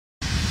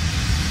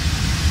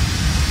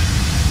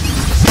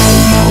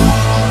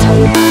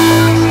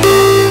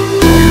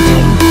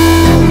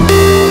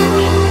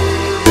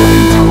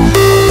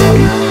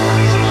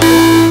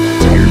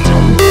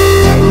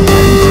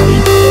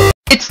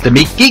the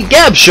Meet Geek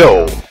Gab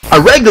Show,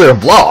 a regular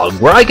vlog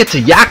where I get to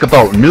yak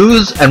about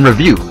news and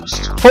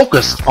reviews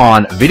focused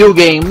on video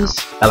games,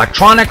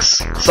 electronics,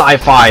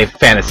 sci-fi,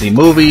 fantasy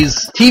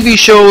movies, TV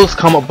shows,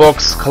 comic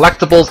books,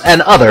 collectibles,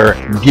 and other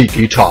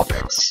geeky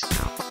topics.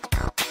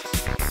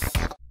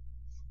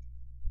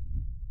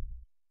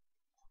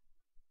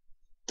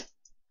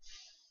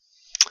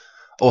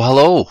 Oh,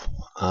 hello.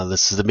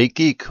 This is the Meat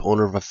Geek,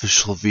 owner of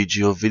Official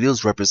VGO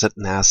Videos,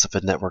 representing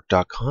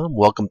AsifAtNetwork.com.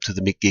 Welcome to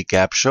the Meat Geek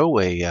Gap Show,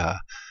 a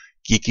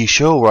geeky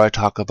show where I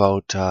talk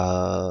about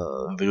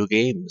video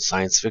games,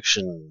 science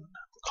fiction,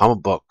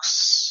 comic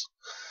books,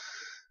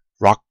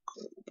 rock,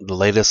 the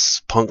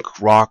latest punk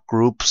rock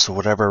groups, or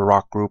whatever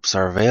rock groups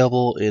are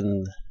available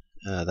in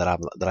that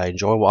I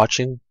enjoy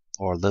watching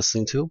or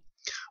listening to,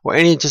 or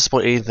just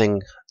about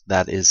anything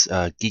that is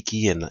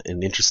geeky and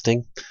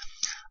interesting.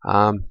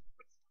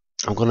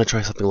 I'm going to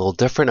try something a little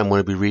different. I'm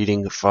going to be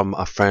reading from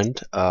a friend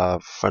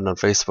on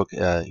Facebook.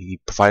 He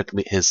provided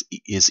me his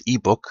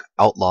ebook,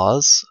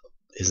 Outlaws.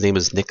 His name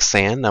is Nick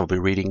Sand. I'll be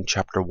reading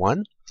chapter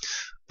 1,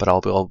 but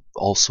I'll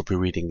also be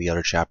reading the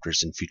other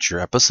chapters in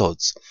future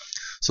episodes.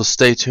 So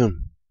stay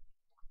tuned.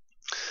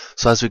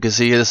 So as we can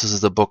see, this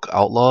is the book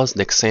Outlaws,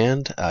 Nick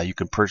Sand. You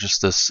can purchase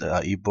this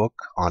ebook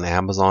on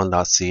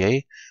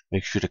Amazon.ca.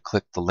 Make sure to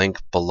click the link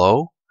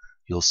below.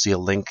 You'll see a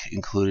link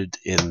included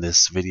in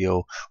this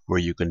video where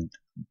you can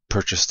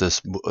purchase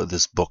this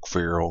book for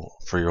your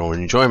own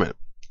enjoyment.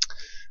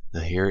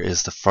 Now here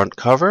is the front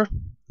cover.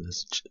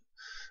 This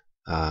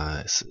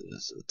a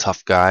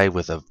tough guy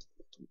with a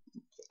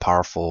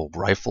powerful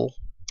rifle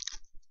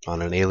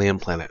on an alien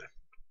planet.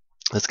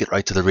 Let's get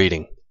right to the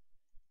reading.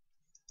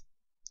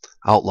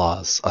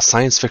 Outlaws, a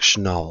science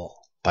fiction novel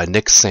by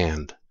Nick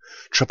Sand.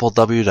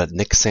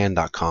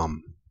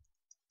 www.nicksand.com.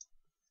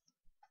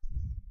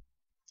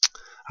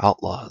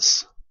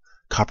 Outlaws.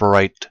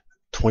 Copyright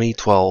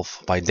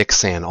 2012 by Nick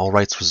Sand, all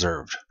rights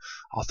reserved.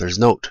 Author's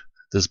note: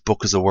 this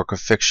book is a work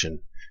of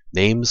fiction.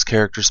 Names,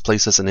 characters,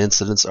 places, and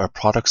incidents are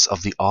products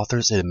of the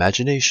author's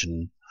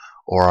imagination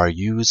or are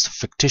used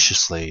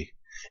fictitiously.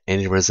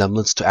 Any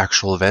resemblance to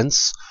actual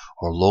events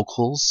or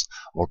locals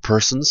or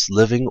persons,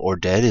 living or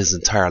dead, is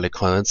entirely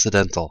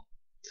coincidental.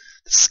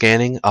 The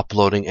scanning,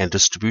 uploading, and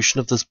distribution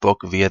of this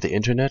book via the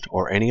internet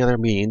or any other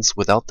means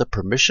without the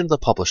permission of the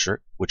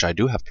publisher, which I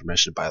do have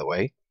permission by the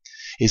way,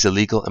 is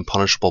illegal and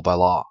punishable by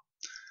law.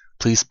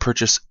 Please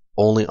purchase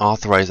only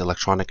authorized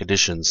electronic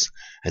editions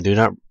and do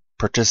not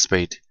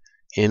participate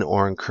in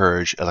or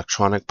encourage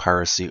electronic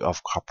piracy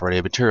of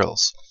copyrighted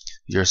materials.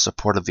 Your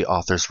support of the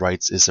author's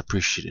rights is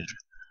appreciated.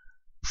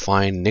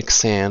 Find Nick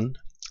Sand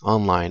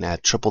online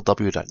at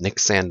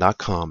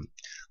www.nicksand.com.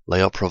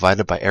 Layout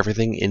provided by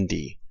Everything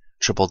Indie.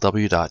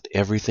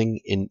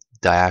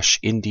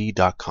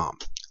 www.everything-indie.com.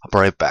 I'll be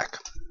right back.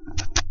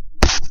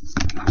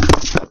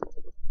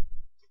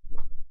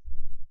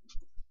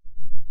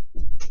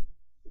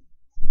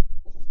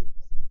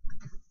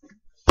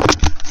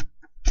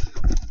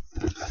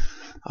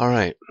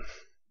 Alright,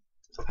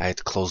 I had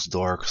to close the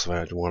door because I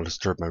didn't want to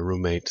disturb my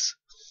roommates.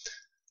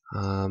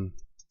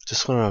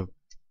 Just want to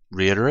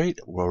reiterate,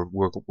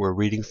 we're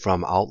reading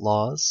from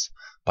Outlaws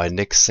by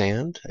Nick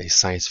Sand, a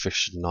science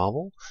fiction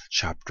novel,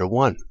 Chapter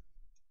 1.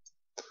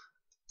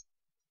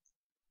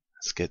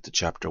 Let's get to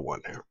Chapter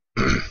 1 here.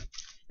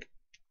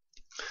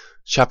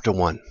 Chapter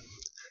 1.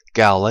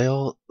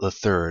 Galileo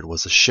III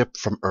was a ship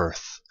from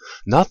Earth.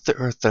 Not the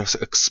Earth that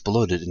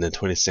exploded in the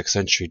 26th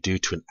century due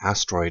to an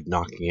asteroid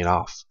knocking it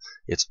off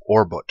its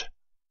orbit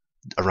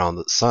around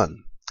the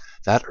sun.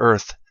 That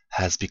Earth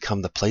has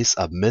become the place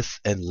of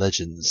myth and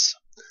legends.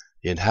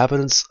 The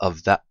inhabitants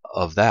of that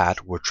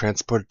were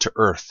transported to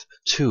Earth,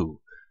 too,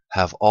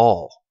 have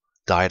all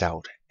died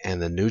out,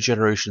 and the new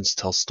generations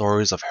tell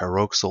stories of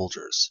heroic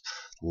soldiers,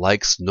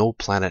 likes no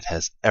planet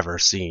has ever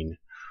seen,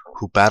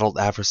 who battled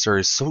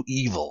adversaries so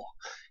evil,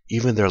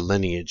 even their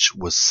lineage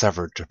was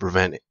severed to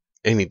prevent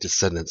any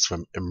descendants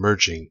from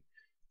emerging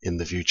in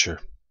the future.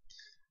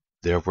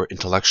 There were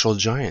intellectual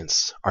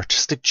giants,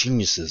 artistic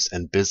geniuses,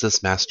 and business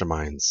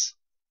masterminds.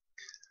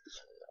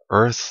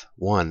 Earth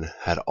 1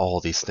 had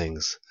all these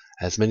things,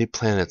 as many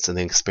planets in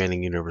the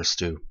expanding universe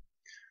do.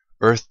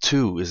 Earth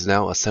 2 is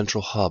now a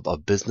central hub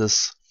of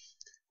business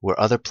where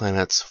other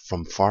planets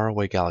from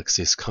faraway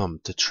galaxies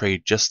come to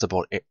trade just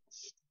about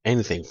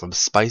anything from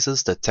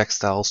spices to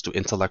textiles to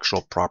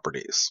intellectual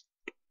properties.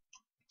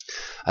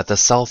 At the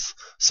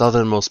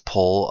southernmost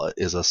pole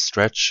is a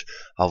stretch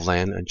of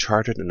land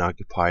uncharted and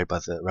occupied by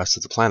the rest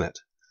of the planet,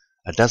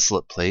 a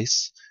desolate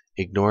place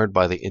ignored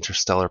by the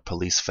Interstellar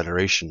Police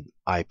Federation,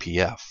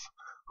 IPF,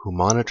 who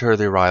monitor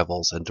the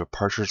arrivals and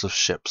departures of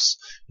ships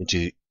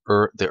into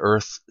the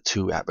Earth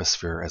 2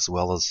 atmosphere as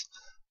well as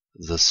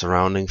the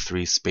surrounding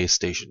 3 space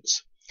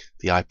stations.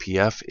 The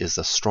IPF is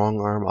the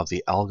strong arm of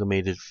the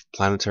Amalgamated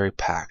Planetary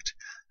Pact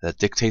that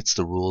dictates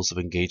the rules of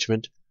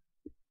engagement,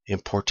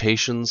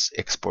 importations,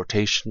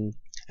 exportation,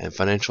 and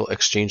financial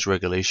exchange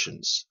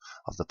regulations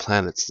of the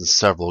planets in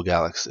several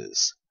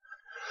galaxies.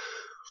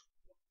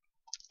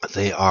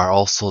 They are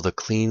also the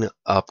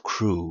clean-up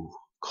crew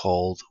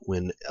called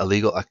when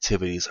illegal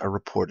activities are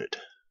reported.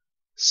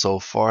 So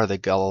far, the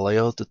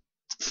Galileo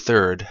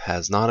III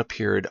has not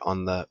appeared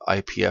on the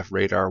IPF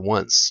radar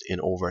once in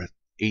over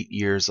 8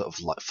 years of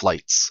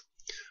flights.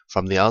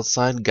 From the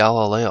outside,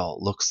 Galileo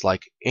looks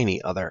like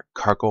any other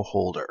cargo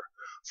holder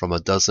from a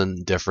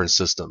dozen different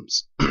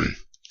systems.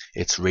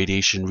 Its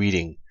radiation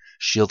reading,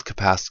 shield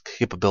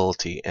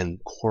capability,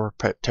 and core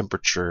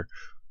temperature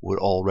would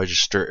all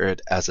register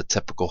it as a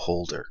typical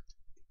holder.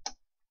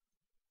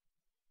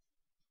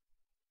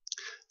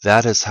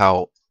 That is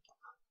how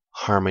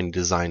Harmony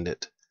designed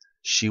it.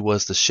 She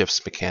was the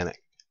ship's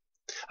mechanic,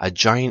 a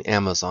giant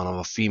Amazon of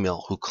a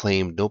female who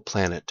claimed no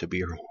planet to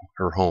be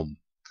her home.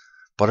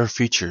 But her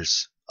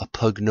features, a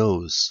pug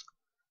nose,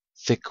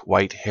 thick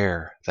white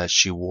hair that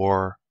she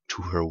wore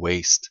to her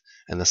waist,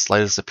 and the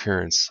slightest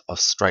appearance of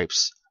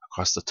stripes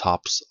across the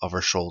tops of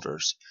her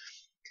shoulders,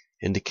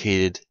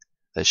 indicated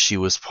that she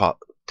was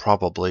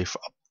probably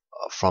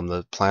from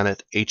the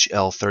planet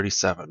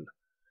HL37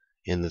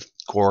 in the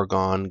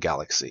Gorgon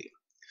galaxy.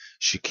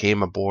 She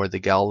came aboard the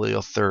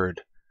Galileo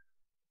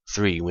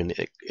III when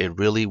it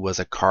really was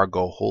a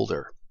cargo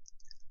holder.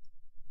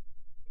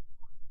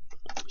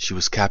 She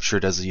was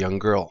captured as a young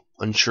girl,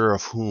 unsure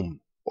of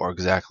whom or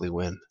exactly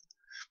when,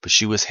 but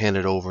she was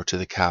handed over to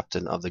the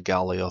captain of the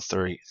Galileo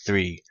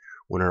III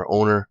when her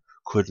owner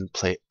couldn't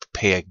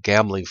pay a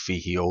gambling fee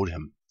he owed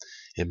him.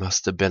 It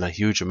must have been a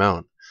huge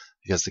amount,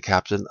 because the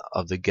captain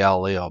of the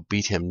Galileo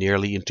beat him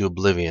nearly into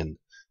oblivion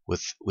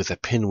with a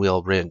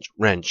pinwheel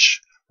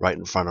wrench right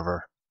in front of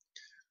her.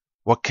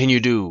 "What can you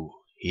do?"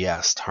 he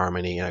asked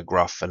Harmony in a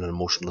gruff and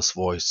emotionless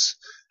voice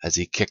as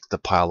he kicked the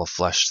pile of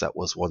flesh that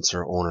was once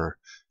her owner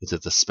into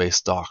the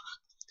space dock,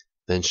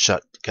 then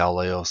shut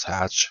Galileo's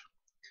hatch.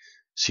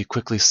 She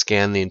quickly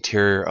scanned the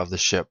interior of the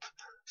ship,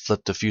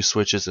 flipped a few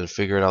switches, and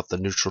figured out the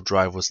neutral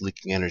drive was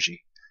leaking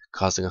energy,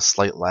 causing a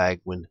slight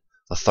lag when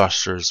the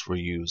thrusters were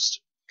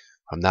used.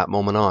 From that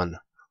moment on,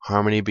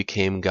 Harmony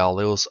became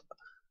Galileo's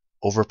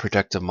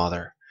overprotective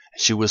mother,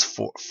 and she was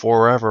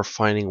forever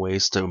finding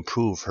ways to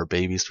improve her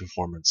baby's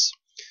performance,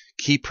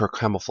 keep her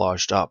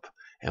camouflaged up,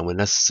 and when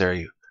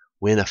necessary,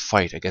 win a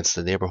fight against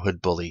the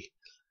neighborhood bully,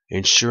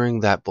 ensuring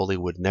that bully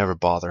would never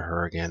bother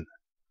her again.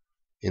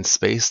 In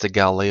space, the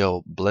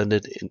Galileo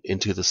blended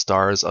into the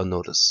stars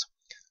unnoticed.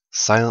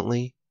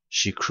 Silently,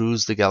 she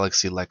cruised the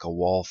galaxy like a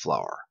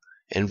wallflower,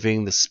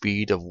 envying the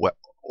speed of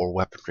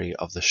weaponry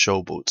of the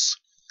showboats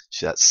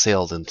that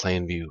sailed in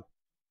plain view.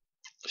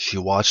 She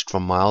watched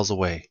from miles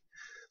away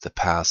the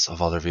paths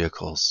of other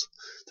vehicles,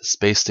 the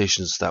space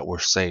stations that were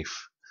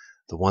safe,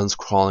 the ones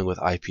crawling with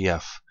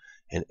IPF,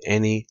 and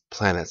any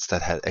planets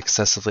that had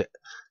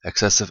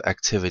excessive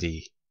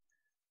activity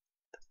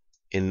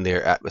in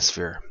their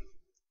atmosphere.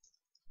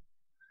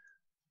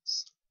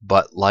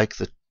 But like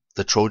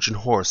the Trojan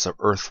horse of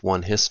Earth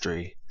 1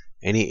 history,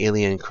 any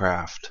alien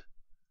craft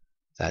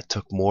that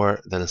took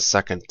more than a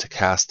second to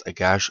cast a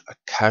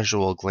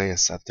casual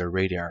glance at their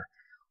radar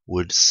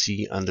would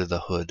see under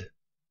the hood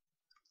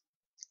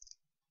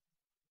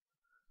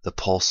the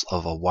pulse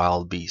of a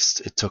wild beast.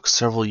 It took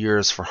several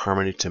years for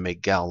Harmony to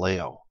make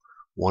Galileo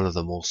one of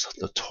the most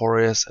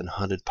notorious and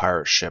hunted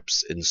pirate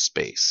ships in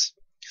space.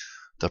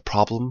 The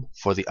problem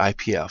for the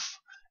IPF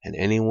and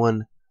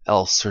anyone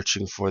else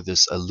searching for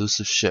this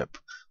elusive ship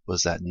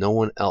was that no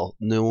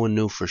one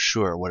knew for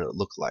sure what it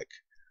looked like.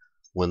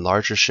 When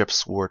larger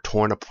ships were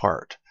torn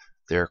apart,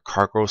 their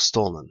cargo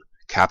stolen,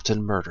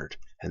 captain murdered,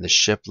 and the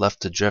ship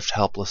left to drift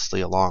helplessly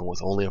along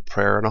with only a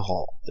prayer in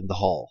the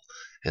hull,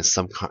 and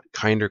some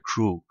kinder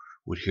crew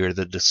would hear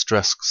the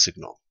distress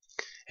signal,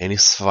 any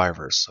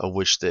survivors, of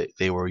which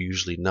they were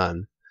usually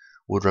none,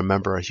 would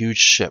remember a huge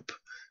ship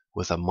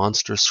with a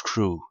monstrous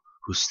crew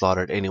who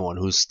slaughtered anyone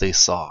who they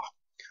saw.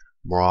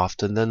 More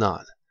often than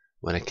not,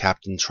 when a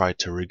captain tried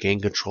to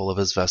regain control of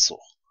his vessel,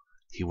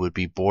 he would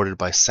be boarded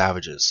by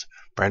savages,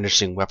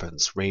 brandishing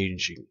weapons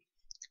ranging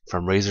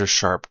from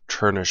razor-sharp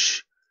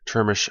Turkish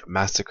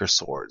massacre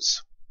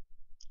swords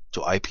to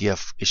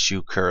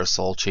IPF-issue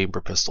carousel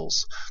chamber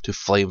pistols to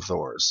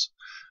flamethrowers.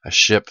 A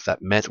ship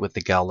that met with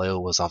the Galileo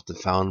was often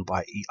found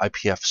by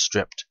IPF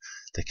stripped,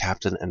 the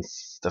captain and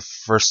the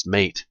first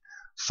mate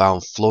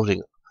found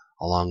floating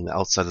along the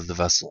outside of the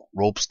vessel,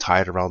 ropes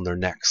tied around their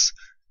necks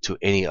to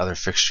any other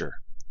fixture.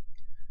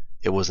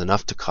 It was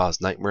enough to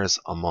cause nightmares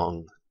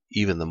among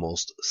even the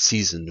most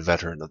seasoned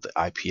veteran of the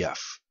IPF.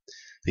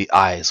 The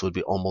eyes would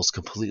be almost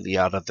completely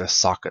out of their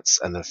sockets,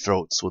 and their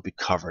throats would be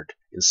covered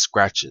in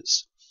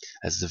scratches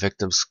as the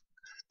victims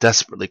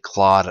desperately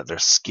clawed at their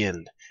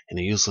skin in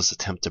a useless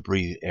attempt to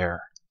breathe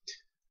air.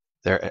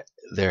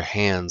 Their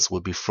hands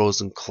would be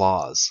frozen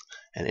claws,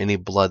 and any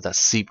blood that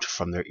seeped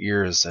from their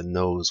ears and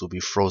nose would be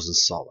frozen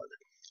solid,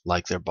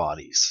 like their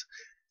bodies.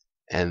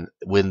 And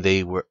when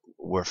they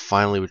were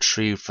finally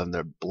retrieved from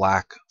their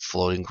black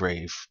floating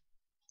grave,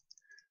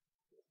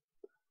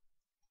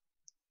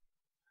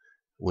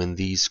 when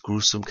these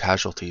gruesome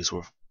casualties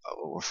were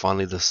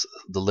finally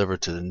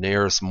delivered to the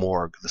nearest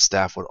morgue, the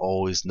staff would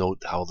always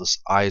note how the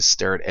eyes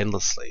stared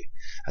endlessly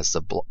as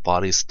the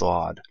bodies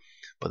thawed,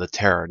 but the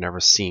terror never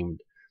seemed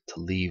to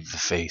leave the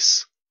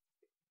face.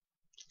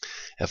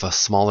 If a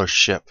smaller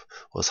ship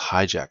was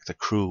hijacked, the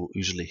crew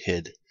usually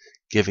hid,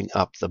 giving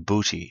up the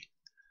booty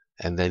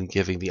and then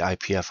giving the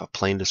IPF a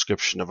plain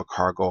description of a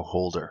cargo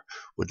holder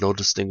with no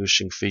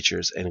distinguishing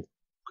features and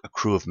a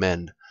crew of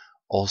men,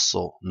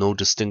 also no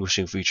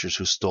distinguishing features,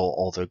 who stole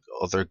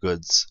all their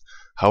goods.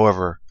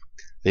 However,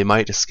 they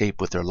might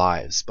escape with their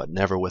lives, but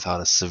never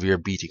without a severe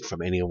beating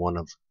from any one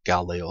of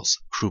Galileo's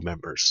crew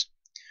members.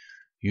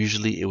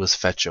 Usually it was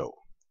Fecho.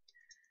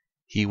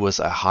 He was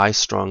a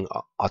high-strung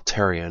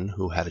Altarian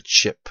who had a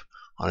chip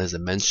on his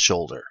immense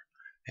shoulder,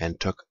 and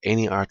took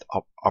any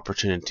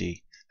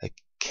opportunity that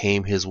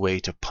came his way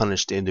to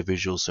punish the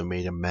individuals who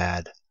made him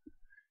mad.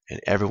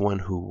 And everyone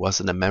who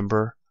wasn't a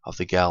member of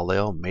the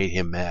Galileo made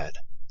him mad.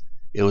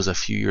 It was a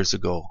few years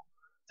ago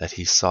that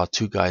he saw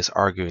two guys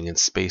arguing in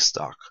space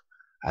dock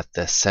at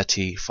the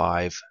SETI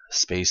 5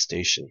 space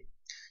station.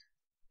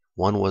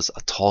 One was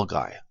a tall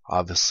guy,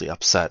 obviously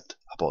upset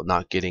about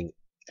not getting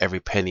every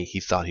penny he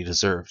thought he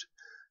deserved.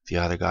 The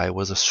other guy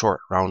was a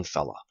short, round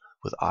fella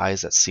with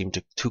eyes that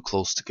seemed too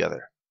close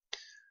together.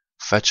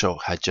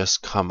 Fecho had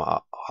just come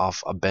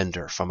off a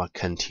bender from a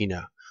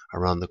cantina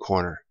around the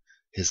corner.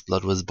 His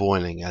blood was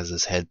boiling as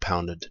his head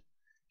pounded.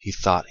 He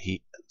thought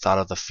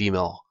of the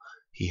female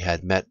he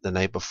had met the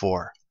night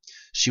before.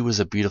 She was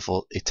a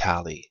beautiful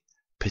Italian,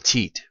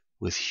 petite,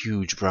 with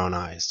huge brown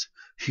eyes,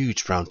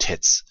 huge brown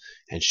tits,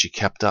 and she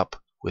kept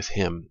up with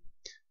him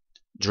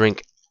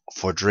drink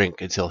for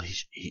drink until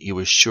he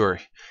was sure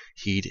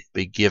he'd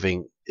be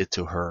giving it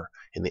to her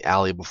in the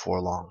alley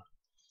before long.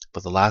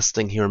 But the last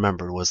thing he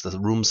remembered was the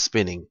room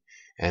spinning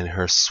and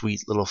her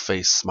sweet little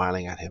face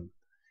smiling at him.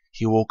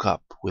 He woke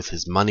up with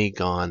his money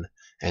gone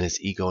and his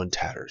ego in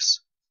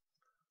tatters.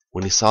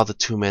 When he saw the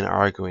two men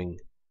arguing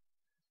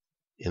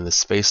in the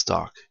space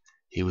dock,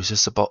 he was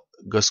just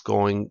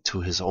going to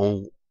go his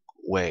own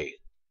way.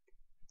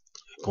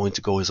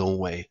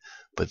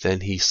 But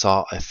then he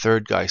saw a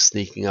third guy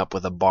sneaking up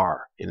with a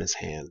bar in his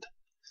hand.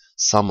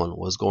 Someone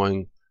was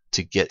going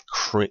to get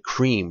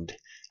creamed,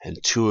 and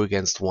 2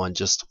 against 1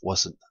 just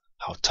wasn't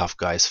how tough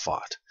guys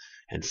fought.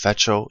 And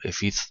Fecho, if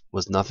he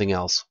was nothing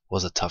else,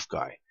 was a tough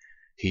guy.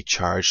 He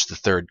charged the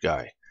third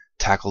guy,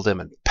 tackled him,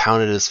 and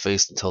pounded his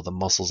face until the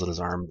muscles in his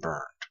arm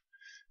burned.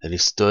 Then he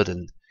stood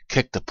and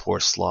kicked the poor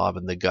slob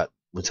in the gut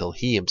until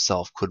he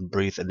himself couldn't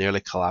breathe and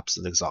nearly collapsed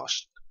in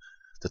exhaustion.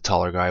 The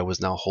taller guy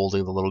was now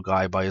holding the little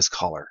guy by his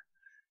collar.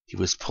 He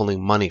was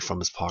pulling money from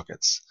his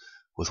pockets.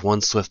 With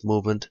one swift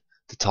movement,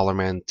 the taller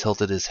man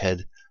tilted his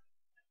head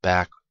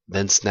back,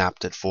 then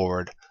snapped it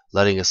forward,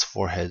 letting his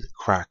forehead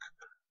crack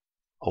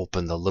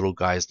open the little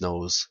guy's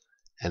nose,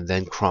 and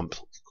then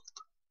crumpled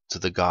to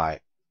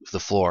the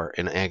floor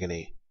in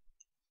agony.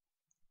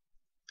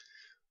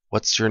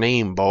 "What's your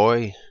name,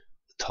 boy?"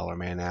 the taller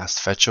man asked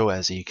Fecho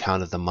as he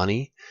counted the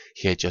money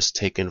he had just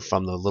taken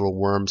from the little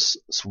worms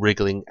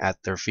wriggling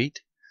at their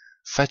feet.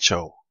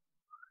 "Fecho."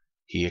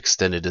 He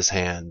extended his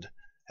hand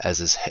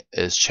as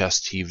his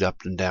chest heaved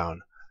up and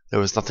down. There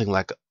was nothing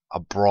like a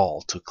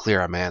brawl to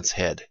clear a man's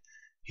head,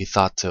 he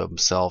thought to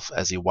himself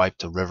as he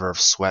wiped a river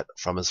of sweat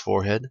from his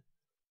forehead.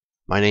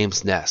 "My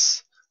name's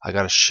Ness. I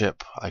got a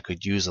ship I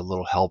could use a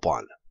little help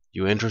on.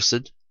 You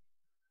interested?"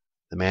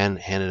 The man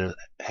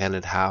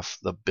handed half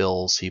the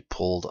bills he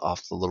pulled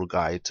off the little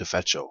guy to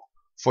Fecho.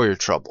 "For your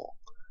trouble."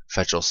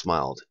 Fecho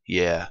smiled.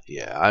 Yeah,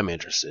 I'm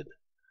interested.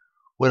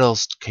 "What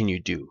else can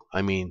you do?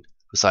 I mean,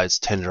 besides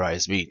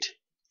tenderize meat?"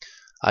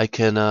 "I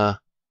can, run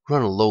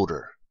a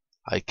loader.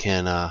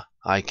 Can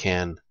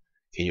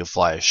you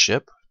fly a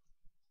ship?"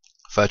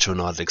 Fecho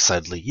nodded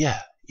excitedly.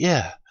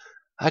 Yeah,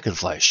 I can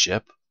fly a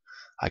ship.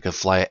 I can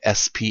fly a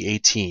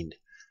SP-18,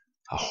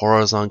 a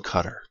horizon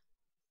cutter,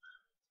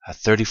 a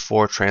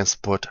 34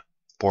 transport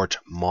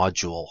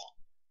module,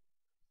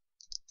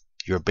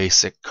 your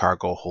basic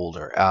cargo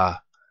holder.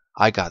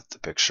 I got the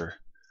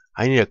picture.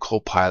 I need a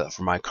co-pilot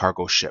for my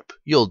cargo ship.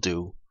 You'll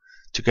do."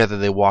 Together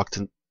they walked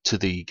to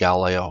the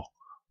Galileo,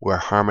 where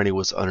Harmony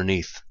was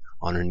underneath,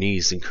 on her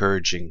knees,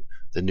 encouraging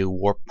the new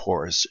warp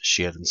cores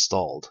she had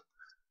installed.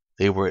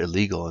 They were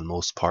illegal in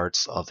most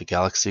parts of the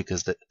galaxy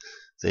because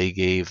they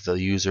gave the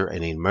user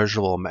an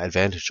immeasurable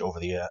advantage over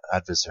the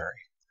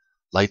adversary.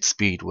 Light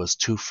speed was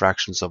 2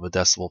 fractions of a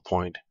decimal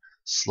point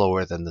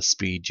slower than the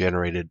speed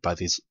generated by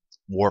these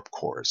warp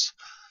cores.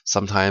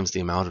 Sometimes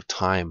the amount of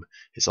time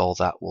is all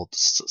that will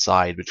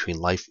decide between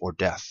life or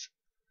death.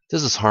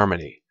 "This is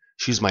Harmony.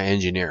 She's my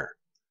engineer,"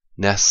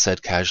 Ness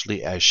said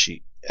casually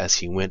as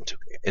he went to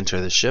enter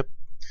the ship.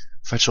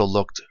 Fecho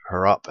looked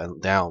her up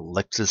and down,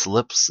 licked his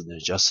lips, and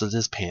adjusted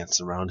his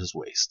pants around his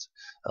waist.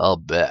 "I'll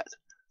bet.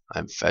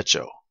 I'm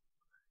Fecho."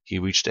 He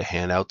reached a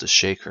hand out to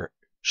shake,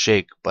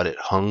 but it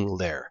hung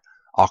there,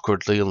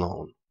 awkwardly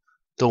alone.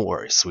 "Don't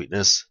worry,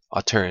 sweetness.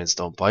 Altarians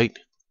don't bite."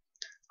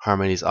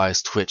 Harmony's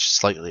eyes twitched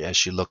slightly as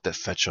she looked at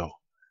Fecho.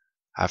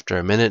 After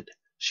a minute,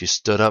 she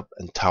stood up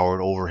and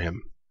towered over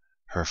him.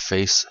 Her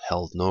face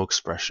held no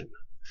expression.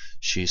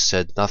 She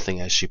said nothing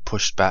as she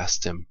pushed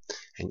past him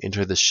and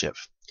entered the ship.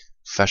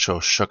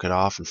 Fecho shook it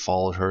off and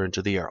followed her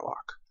into the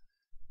airlock.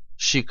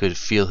 She could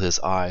feel his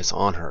eyes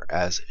on her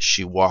as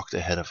she walked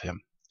ahead of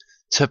him.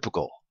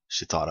 Typical,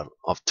 she thought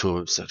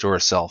to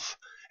herself.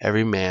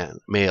 Every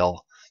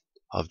male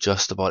of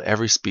just about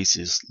every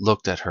species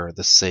looked at her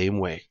the same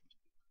way.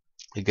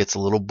 It gets a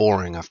little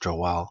boring after a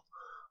while.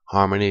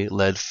 Harmony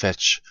led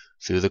Fetch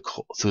through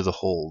the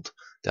hold,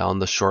 down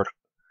the short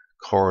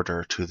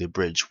corridor to the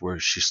bridge where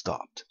she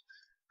stopped.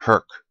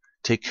 Herc,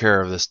 take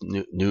care of this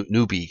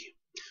newbie.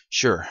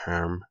 Sure,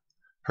 Herm.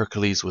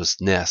 Hercules was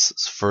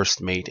Ness's first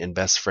mate and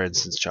best friend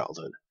since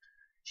childhood.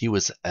 He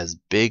was as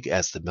big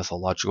as the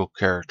mythological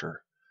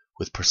character,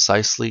 with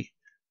precisely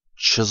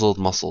chiseled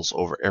muscles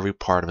over every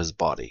part of his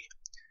body.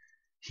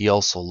 He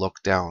also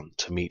looked down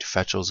to meet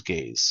Fetcho's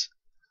gaze.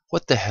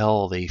 What the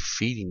hell are they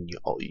feeding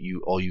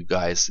all you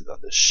guys on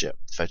this ship?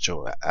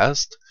 Fetcho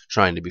asked,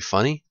 trying to be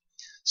funny.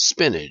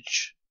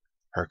 Spinach,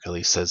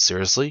 Hercules said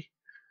seriously.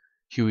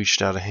 He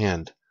reached out a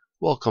hand.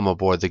 Welcome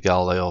aboard the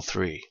Galileo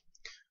 3.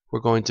 We're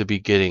going to be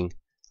getting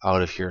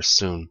out of here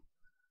soon.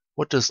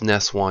 What does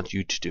Ness want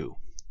you to do?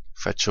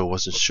 Fetcho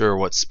wasn't sure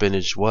what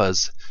spinach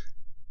was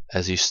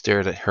as he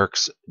stared at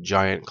Herc's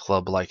giant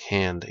club-like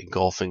hand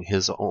engulfing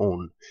his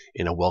own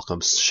in a welcome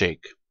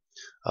shake.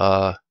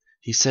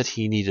 He said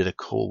he needs a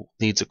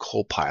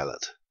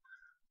co-pilot.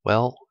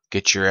 Well,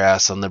 get your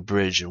ass on the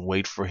bridge and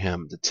wait for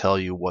him to tell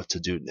you what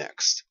to do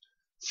next.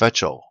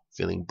 Fetcho,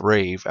 feeling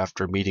brave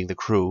after meeting the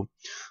crew,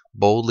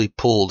 boldly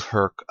pulled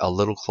Herc a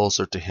little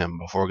closer to him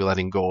before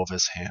letting go of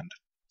his hand.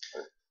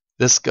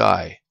 This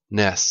guy,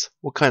 Ness,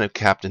 what kind of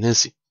captain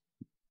is he?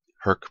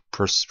 Herc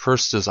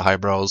pursed his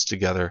eyebrows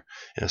together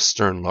in a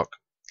stern look.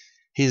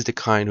 He's the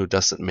kind who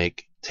doesn't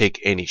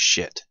take any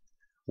shit.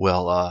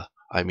 Well,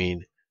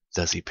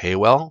 does he pay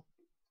well?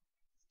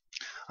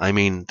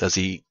 Does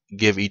he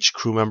give each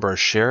crew member a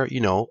share?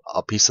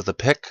 A piece of the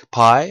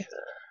pie?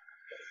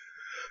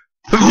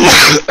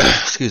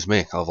 Excuse me,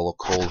 I have a little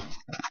cold.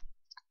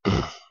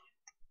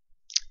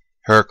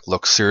 Herc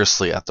looked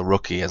seriously at the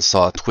rookie and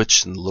saw a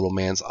twitch in the little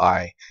man's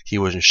eye he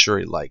wasn't sure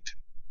he liked.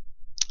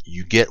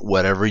 You get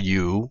whatever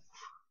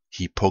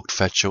he poked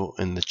Fetcho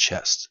in the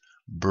chest.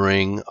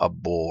 Bring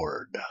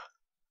aboard.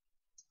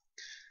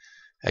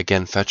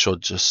 Again, Fetcho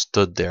just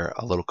stood there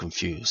a little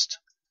confused.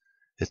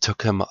 It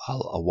took him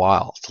a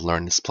while to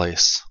learn his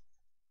place.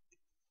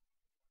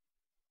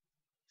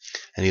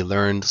 And he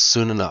learned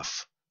soon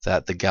enough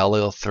that the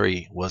Galileo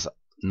 3 was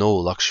no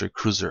luxury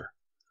cruiser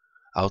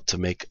out to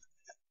make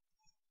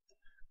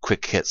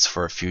quick hits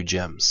for a few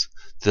gems.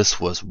 This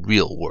was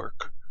real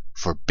work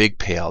for big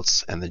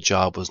payouts, and the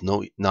job was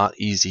not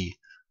easy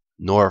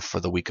nor for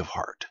the weak of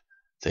heart.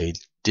 They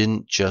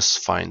didn't just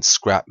find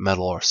scrap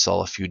metal or sell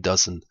a few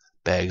dozen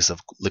bags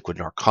of liquid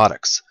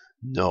narcotics.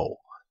 No,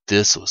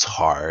 this was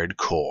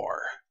hardcore.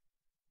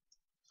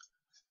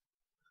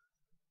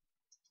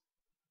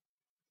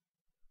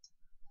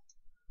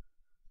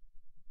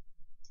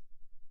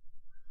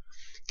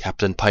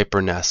 Captain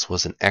Piper Ness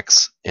was an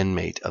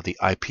ex-inmate of the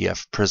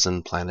IPF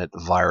prison planet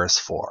Virus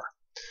 4.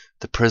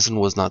 The prison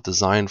was not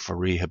designed for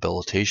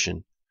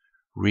rehabilitation.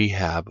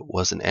 Rehab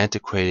was an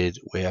antiquated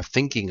way of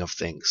thinking of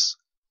things.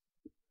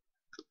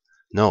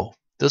 No,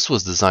 this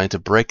was designed to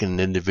break an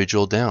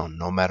individual down,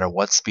 no matter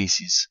what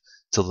species,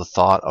 till the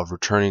thought of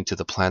returning to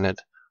the planet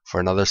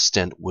for another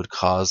stint would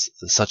cause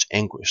such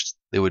anguish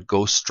they would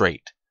go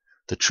straight.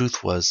 The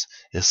truth was,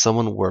 if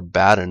someone were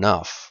bad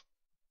enough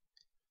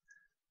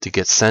to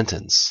get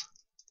sentenced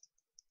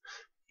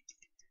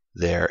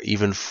there,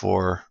 even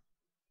for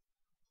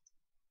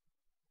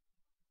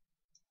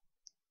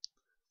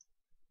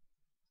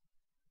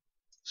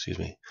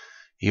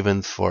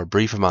a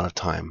brief amount of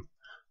time,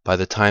 by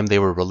the time they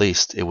were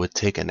released, it would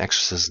take an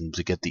exorcism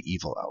to get the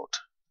evil out.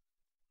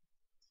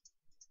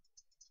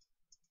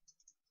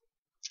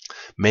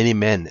 Many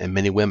men and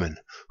many women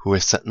who were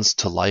sentenced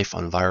to life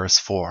on Virus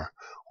 4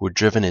 were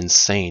driven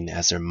insane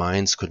as their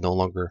minds could no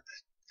longer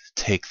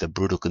take the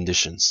brutal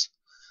conditions.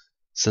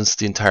 Since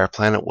the entire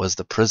planet was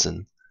the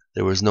prison,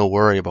 there was no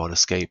worry about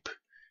escape.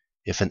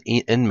 If an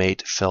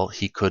inmate felt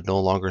he could no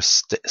longer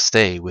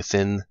stay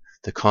within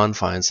the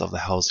confines of the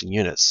housing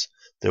units,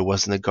 there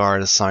wasn't a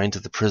guard assigned to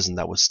the prison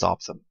that would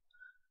stop them.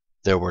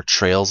 There were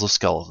trails of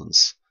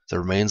skeletons, the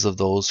remains of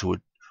those who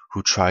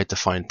tried to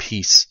find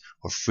peace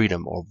or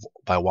freedom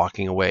by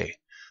walking away.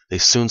 They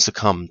soon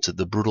succumbed to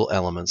the brutal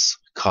elements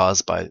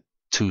caused by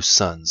two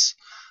suns,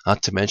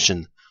 not to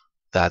mention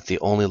that the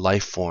only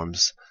life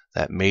forms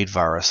that made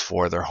Virus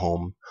 4 their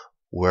home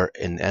were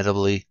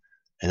inedible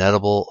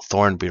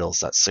thorn beetles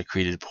that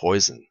secreted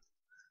poison.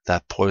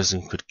 That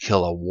poison could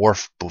kill a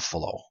wharf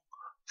buffalo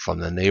from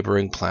the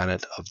neighboring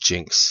planet of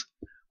Jinx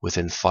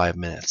within 5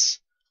 minutes.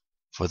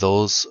 For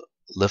those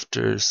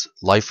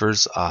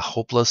lifers,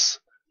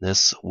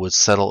 hopelessness would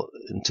settle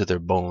into their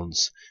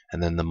bones,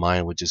 and then the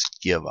mind would just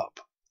give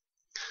up.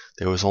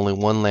 There was only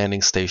one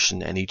landing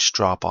station, and each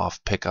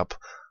drop-off pickup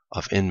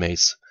of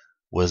inmates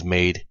was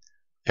made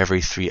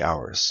every 3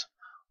 hours.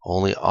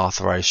 Only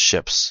authorized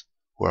ships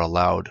were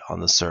allowed on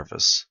the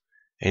surface.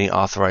 Any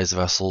authorized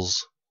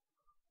vessels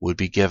would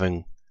be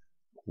given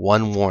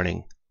one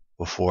warning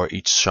before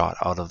each shot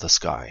out of the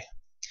sky.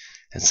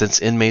 And since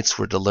inmates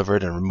were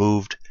delivered and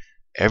removed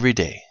every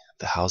day,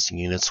 the housing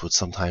units would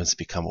sometimes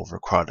become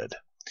overcrowded.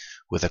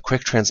 With a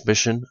quick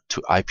transmission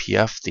to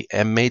IPF, the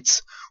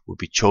inmates would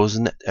be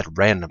chosen at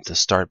random to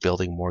start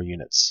building more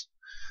units.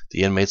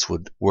 The inmates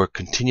would work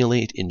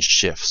continually in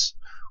shifts.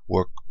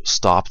 Work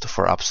stopped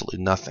for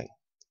absolutely nothing.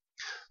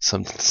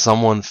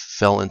 Someone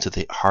fell into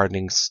the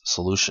hardening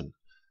solution.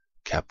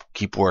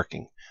 Keep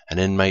working. An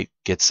inmate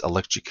gets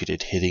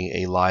electrocuted hitting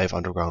a live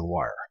underground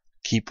wire.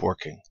 Keep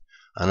working.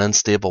 An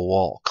unstable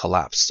wall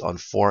collapsed on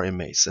 4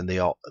 inmates and they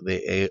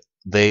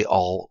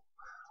all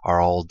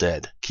are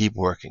dead. Keep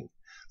working.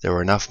 There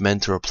were enough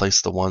men to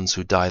replace the ones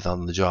who died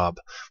on the job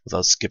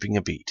without skipping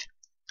a beat.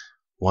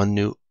 One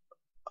new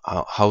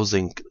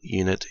housing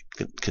unit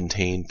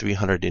contained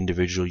 300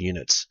 individual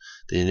units.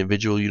 The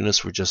individual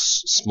units were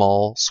just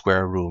small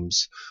square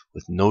rooms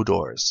with no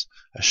doors,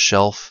 a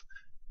shelf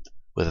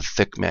with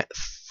a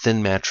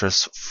thin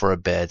mattress for a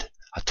bed,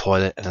 a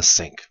toilet, and a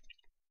sink.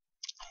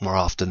 More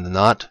often than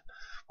not,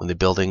 when the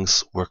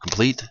buildings were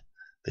complete,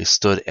 they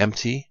stood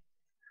empty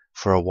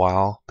for a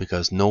while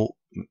because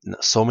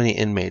so many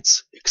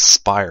inmates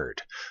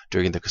expired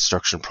during the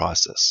construction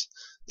process.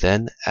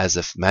 Then, as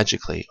if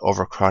magically,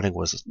 overcrowding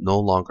was no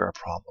longer a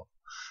problem.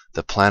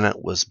 The planet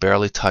was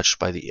barely touched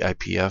by the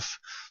IPF,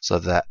 so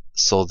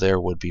there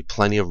would be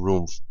plenty of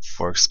room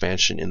for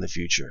expansion in the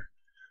future.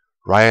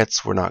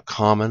 Riots were not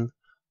common,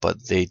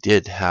 but they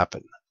did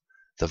happen.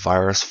 The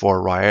Virus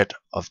 4 riot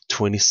of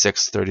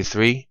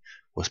 2633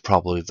 was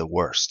probably the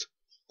worst,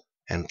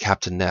 and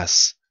Captain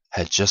Ness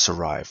had just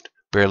arrived,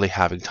 barely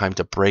having time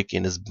to break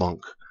in his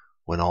bunk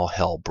when all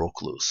hell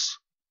broke loose.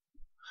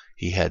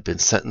 He had been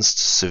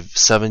sentenced to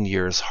 7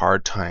 years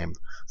hard time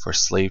for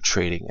slave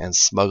trading and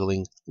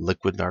smuggling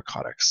liquid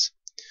narcotics.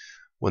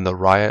 When the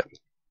riot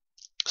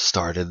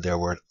started, there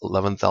were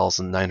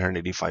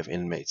 11,985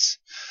 inmates.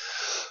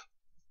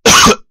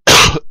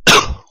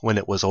 When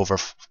it was over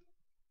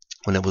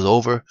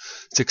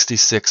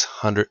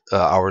 6,600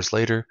 hours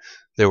later,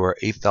 there were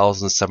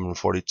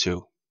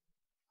 8,742.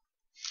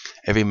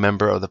 Every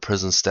member of the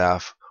prison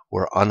staff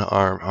were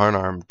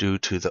unarmed due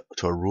to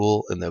a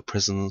rule in the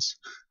prison's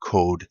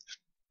code.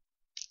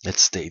 It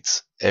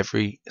states,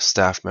 every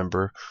staff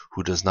member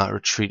who does not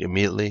retreat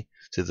immediately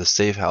to the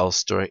safe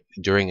house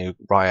during a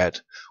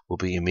riot will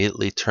be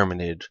immediately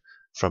terminated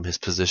from his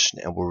position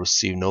and will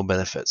receive no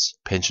benefits,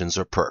 pensions,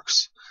 or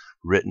perks,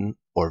 written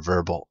or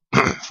verbal,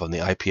 from the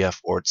IPF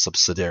or its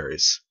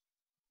subsidiaries.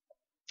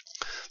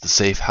 The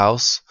safe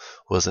house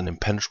was an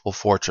impenetrable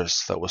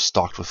fortress that was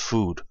stocked with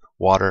food,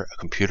 water,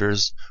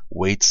 computers,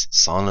 weights,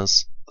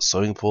 saunas, a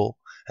swimming pool,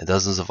 and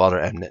dozens of other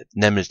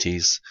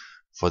amenities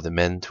for the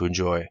men to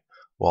enjoy,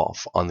 while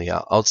on the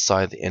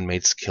outside the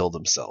inmates killed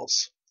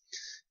themselves.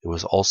 It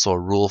was also a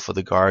rule for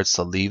the guards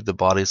to leave the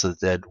bodies of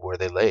the dead where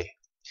they lay.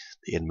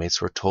 The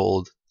inmates were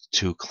told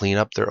to clean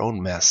up their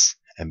own mess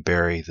and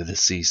bury the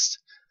deceased.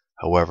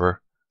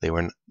 However, they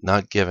were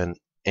not given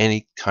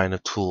any kind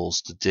of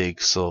tools to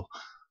dig, so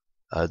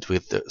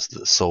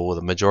the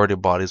majority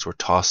of bodies were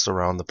tossed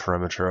around the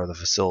perimeter of the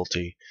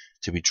facility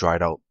to be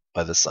dried out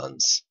by the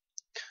suns.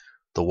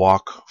 The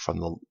walk from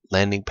the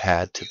landing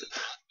pad to the...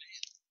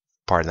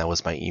 Pardon, that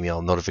was my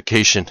email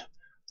notification.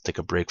 Take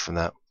a break from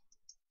that.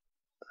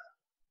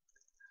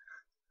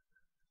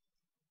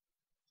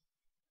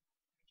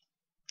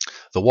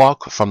 The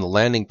walk from the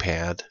landing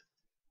pad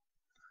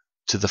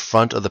to the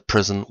front of the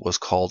prison was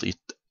called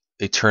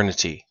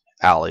Eternity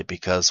Alley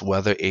because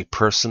whether a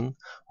person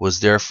was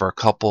there for a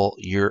couple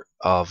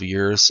of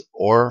years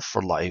or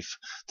for life,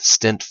 the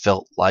stint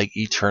felt like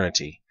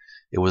eternity.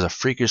 It was a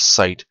freakish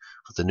sight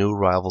for the new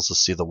arrivals to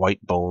see the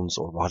white bones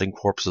or rotting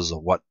corpses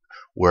of what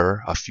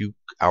were, a few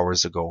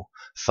hours ago,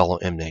 fellow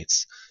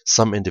inmates.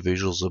 Some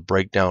individuals would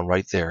break down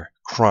right there,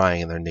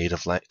 crying in their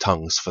native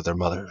tongues for their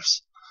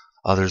mothers.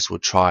 Others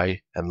would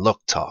try and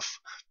look tough,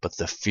 but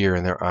the fear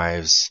in their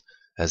eyes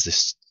as they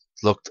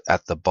looked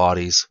at the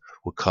bodies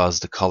would cause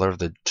the color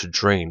to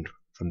drain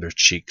from their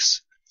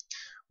cheeks.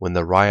 When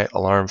the riot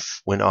alarm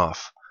went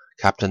off,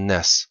 Captain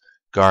Ness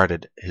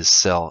guarded his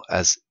cell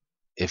as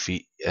if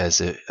he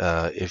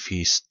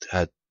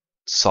had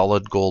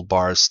solid gold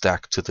bars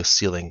stacked to the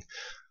ceiling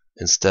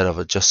instead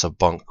of just a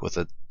bunk with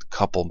a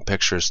couple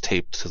pictures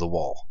taped to the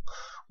wall.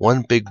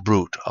 One big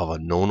brute of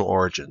unknown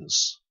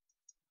origins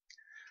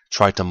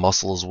tried to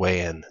muscle his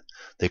way in,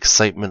 the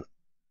excitement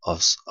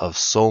of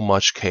so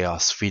much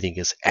chaos feeding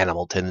his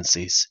animal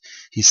tendencies.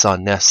 He saw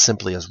Ness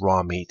simply as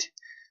raw meat.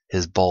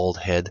 His bald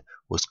head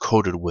was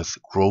coated with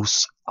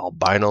gross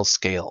albino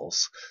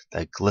scales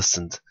that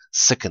glistened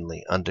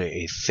sickeningly under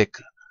a thick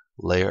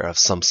layer of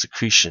some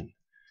secretion,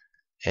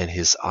 and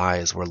his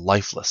eyes were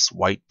lifeless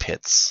white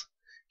pits.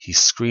 He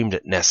screamed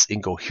at Ness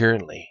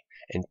incoherently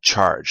and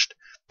charged,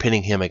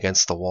 pinning him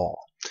against the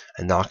wall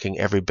and knocking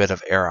every bit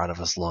of air out of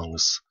his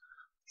lungs.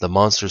 The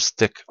monster's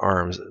thick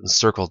arms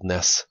encircled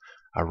Ness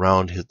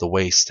around the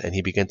waist, and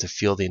he began to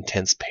feel the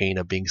intense pain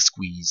of being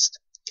squeezed.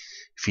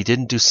 If he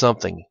didn't do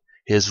something,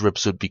 his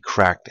ribs would be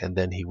cracked, and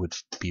then he would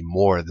be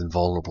more than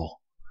vulnerable.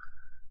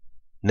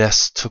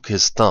 Ness took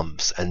his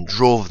thumbs and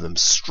drove them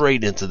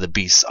straight into the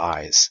beast's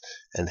eyes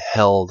and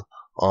held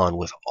on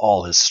with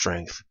all his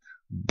strength.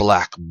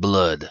 Black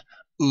blood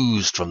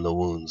oozed from the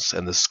wounds,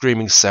 and the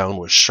screaming sound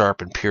was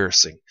sharp and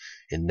piercing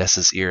in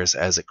Ness's ears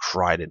as it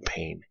cried in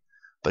pain.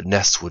 But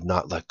Ness would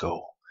not let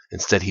go.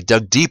 Instead, he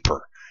dug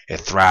deeper and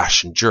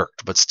thrashed and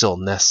jerked, but still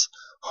Ness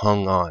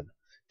hung on.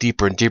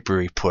 Deeper and deeper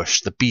he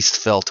pushed. The beast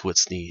fell to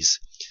its knees,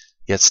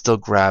 yet still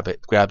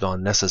grabbed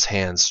on Ness's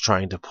hands,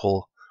 trying to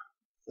pull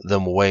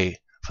them away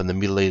from the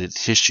mutilated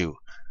tissue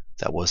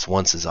that was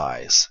once his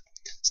eyes.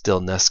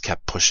 Still Ness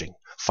kept pushing.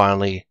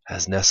 Finally,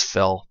 as Ness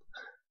fell,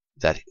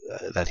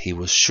 that he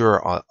was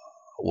sure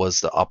was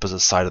the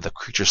opposite side of the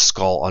creature's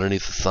skull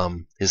underneath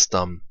his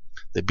thumb,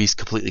 the beast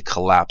completely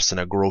collapsed in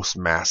a gross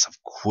mass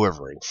of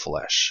quivering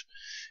flesh.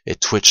 It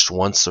twitched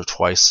once or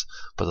twice,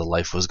 but the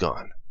life was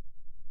gone.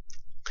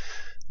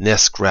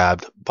 Ness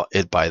grabbed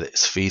it by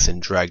its feet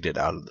and dragged it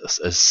out of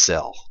his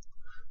cell.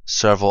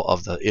 Several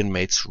of the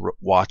inmates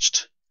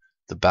watched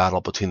the battle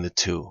between the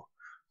two.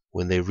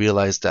 When they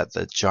realized that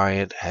the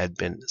giant had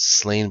been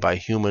slain by a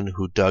human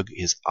who dug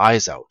his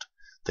eyes out,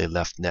 they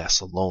left Ness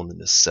alone in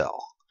his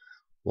cell.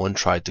 One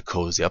tried to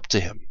cozy up to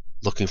him,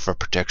 looking for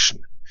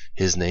protection.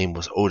 His name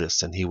was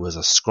Otis, and he was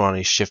a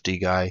scrawny, shifty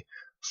guy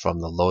from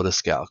the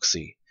Lotus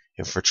Galaxy,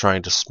 and for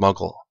trying to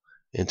smuggle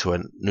into a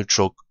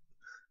neutral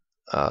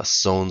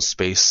zone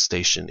space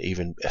station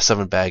even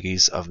 7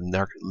 baggies of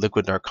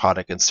liquid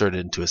narcotic inserted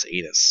into his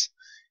anus.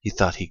 He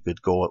thought he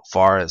could go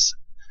far as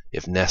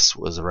if Ness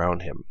was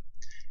around him.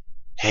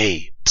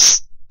 "Hey,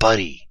 psst,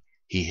 buddy,"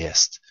 he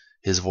hissed.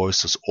 His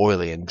voice was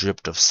oily and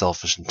dripped of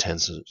selfish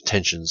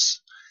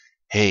intentions.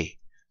 "Hey,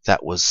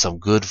 that was some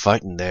good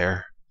fighting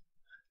there."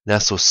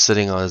 Ness was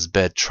sitting on his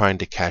bed trying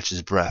to catch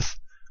his breath,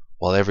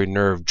 while every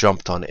nerve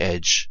jumped on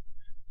edge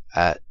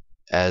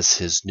as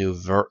his new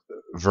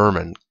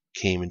vermin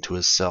came into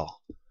his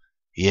cell.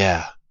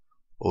 "Yeah."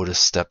 Otis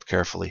stepped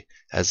carefully,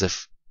 as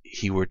if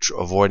he were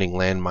avoiding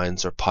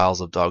landmines or piles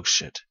of dog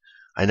shit.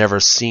 "I never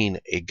seen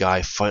a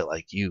guy fight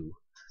like you.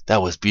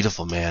 That was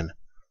beautiful, man.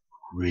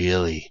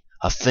 Really,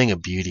 a thing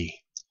of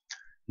beauty."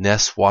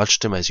 Ness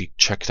watched him as he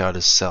checked out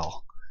his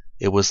cell.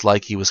 It was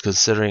like he was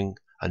considering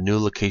a new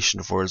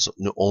location for his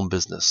own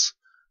business.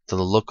 From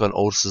the look on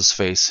Otis's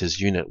face, his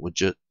unit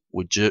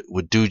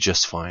would do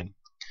just fine.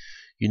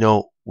 "You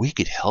know, we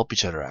could help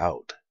each other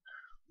out."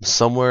 From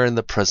somewhere in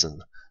the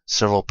prison,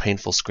 several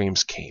painful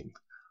screams came,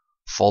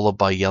 followed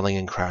by yelling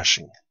and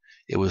crashing.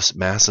 It was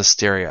mass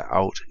hysteria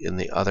out in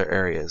the other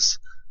areas,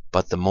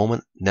 but the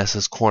moment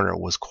Ness's corner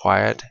was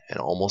quiet and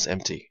almost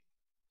empty.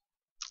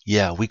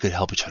 "Yeah, we could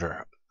help each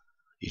other.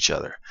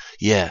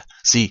 Yeah,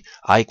 see,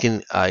 I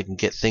can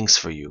get things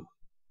for you.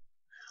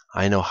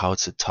 I know how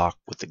to talk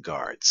with the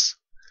guards.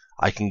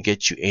 I can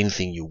get you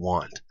anything you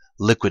want.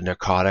 Liquid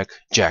narcotic,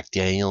 Jack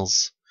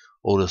Daniels."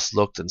 Otis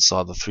looked and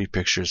saw the 3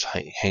 pictures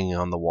hanging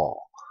on the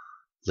wall.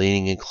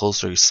 Leaning in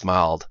closer, he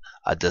smiled,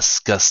 a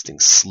disgusting,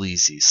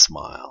 sleazy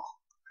smile.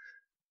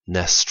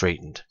 Ness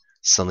straightened.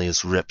 Suddenly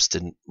his ribs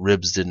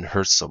didn't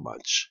hurt so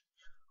much.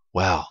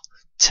 "Well,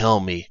 tell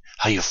me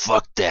how you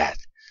fucked that.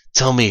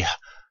 Tell me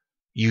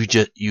you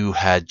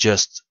had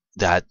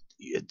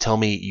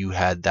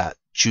that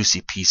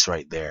juicy piece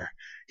right there."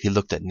 He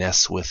looked at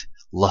Ness with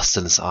lust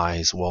in his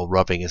eyes while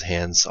rubbing his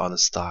hands on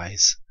his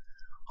thighs.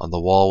 On the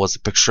wall was a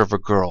picture of a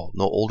girl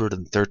no older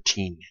than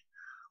 13.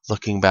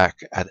 Looking back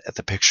at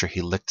the picture,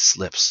 he licked his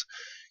lips.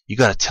 "You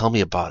gotta tell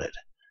me about it.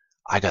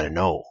 I gotta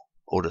know."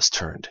 Otis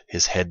turned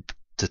his head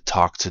to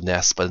talk to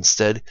Ness, but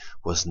instead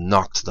was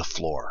knocked to the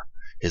floor.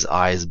 His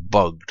eyes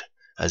bugged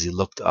as he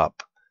looked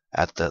up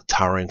at the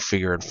towering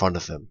figure in front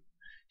of him.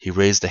 He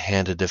raised a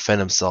hand to defend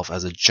himself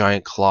as a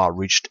giant claw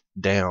reached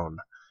down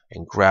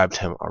and grabbed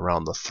him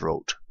around the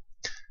throat.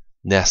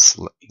 Ness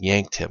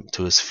yanked him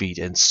to his feet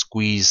and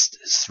squeezed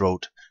his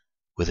throat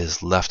with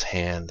his left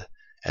hand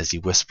as he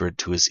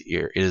whispered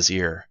in his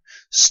ear,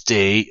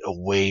 "Stay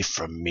away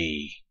from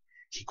me."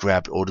 He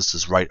grabbed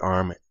Otis's right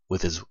arm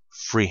with his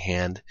free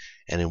hand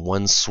and in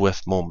one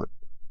swift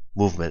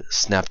movement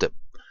snapped it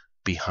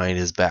behind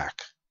his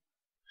back.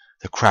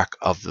 The crack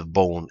of the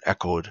bone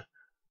echoed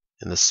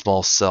in the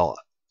small cell,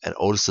 and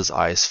Otis's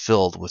eyes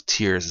filled with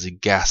tears as he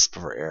gasped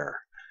for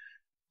air.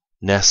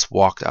 Ness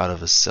walked out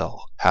of his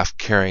cell, half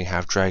carrying,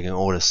 half dragging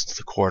Otis into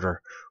the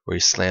corridor, where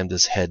he slammed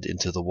his head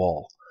into the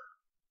wall,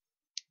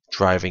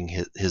 driving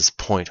his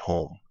point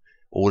home.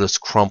 Otis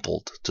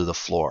crumpled to the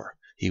floor.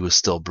 He was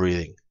still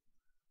breathing,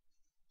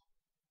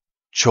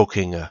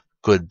 choking a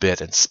good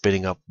bit and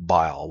spitting up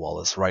bile while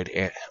his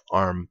right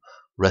arm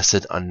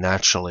rested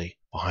unnaturally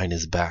behind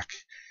his back.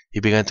 He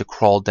began to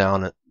crawl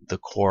down the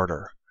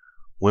corridor,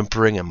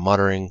 whimpering and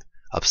muttering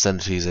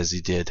obscenities as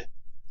he did.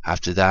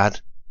 After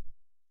that,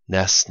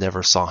 Ness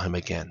never saw him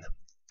again.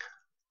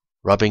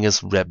 Rubbing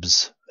his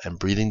ribs and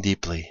breathing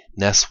deeply,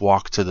 Ness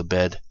walked to the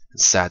bed and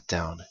sat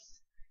down.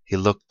 He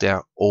looked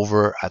down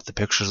over at the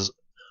pictures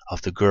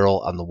of the girl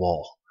on the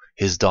wall,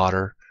 his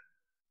daughter.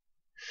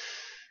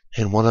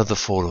 In one of the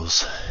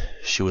photos,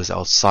 she was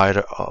outside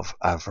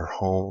of her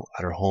home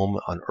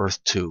on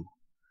Earth 2.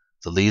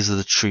 The leaves of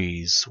the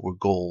trees were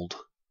gold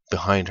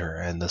behind her,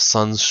 and the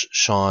sun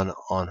shone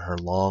on her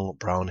long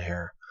brown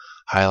hair,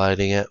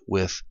 highlighting it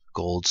with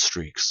gold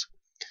streaks.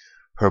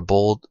 Her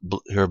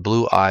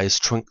blue eyes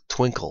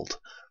twinkled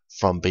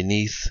from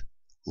beneath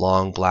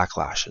long black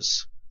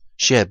lashes.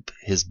 She had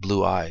his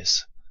blue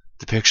eyes.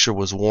 The picture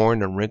was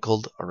worn and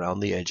wrinkled around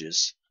the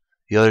edges.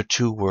 The other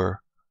two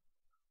were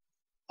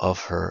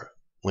of her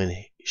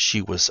when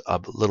she was a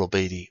little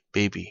baby.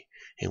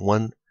 In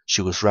one,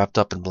 she was wrapped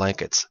up in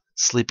blankets,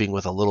 sleeping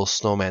with a little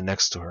snowman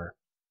next to her.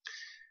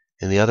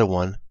 In the other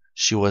one,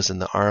 she was in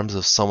the arms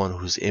of someone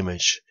whose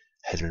image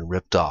had been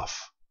ripped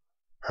off,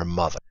 her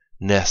mother.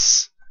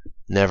 Ness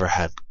never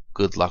had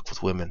good luck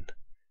with women.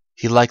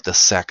 He liked the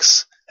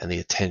sex and the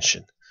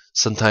attention.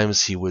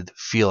 Sometimes he would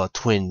feel a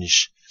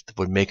twinge that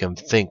would make him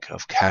think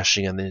of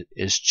cashing in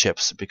his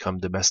chips and become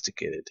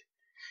domesticated.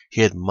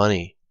 He had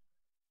money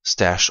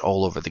stashed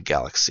all over the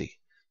galaxy,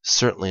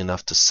 certainly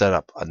enough to set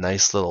up a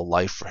nice little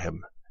life for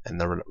him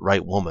and the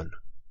right woman.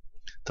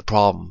 The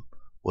problem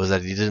was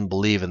that he didn't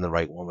believe in the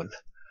right woman.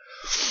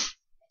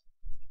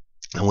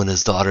 And when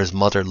his daughter's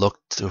mother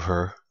looked to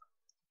her,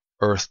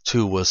 Earth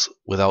too was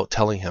without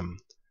telling him.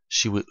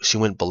 She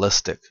went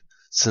ballistic.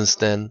 Since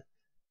then,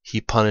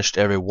 he punished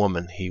every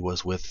woman he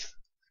was with.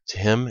 To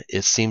him,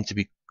 it seemed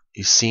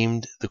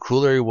the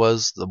crueler he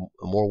was, the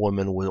more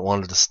women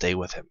wanted to stay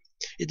with him.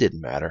 It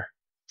didn't matter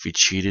if he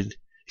cheated,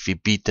 if he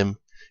beat them,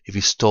 if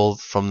he stole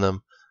from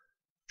them.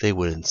 They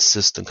would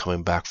insist on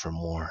coming back for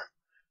more.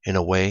 In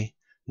a way,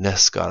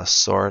 Ness got a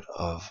sort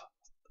of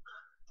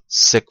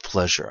sick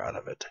pleasure out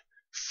of it,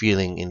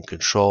 feeling in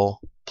control,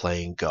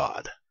 playing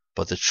God.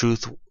 But the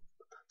truth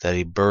that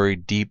he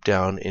buried deep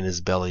down in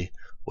his belly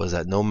was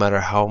that no matter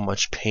how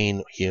much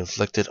pain he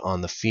inflicted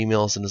on the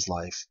females in his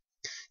life,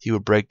 he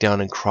would break down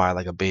and cry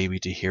like a baby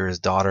to hear his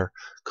daughter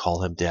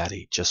call him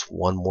daddy just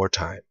one more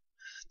time.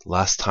 The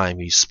last time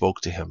he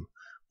spoke to him,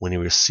 when he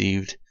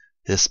received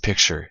this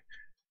picture,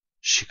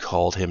 she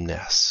called him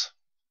Ness.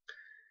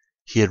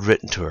 He had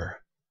written to her.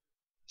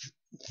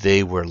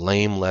 They were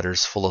lame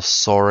letters full of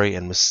sorry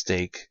and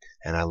mistake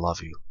and I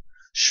love you.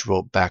 She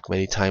wrote back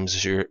many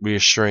times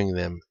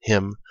reassuring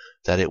him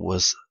that it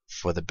was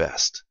for the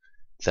best,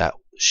 that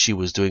she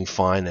was doing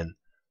fine and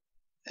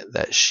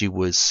that she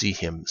would see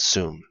him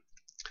soon.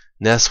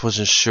 Ness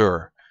wasn't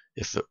sure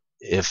if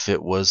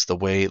it was the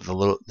way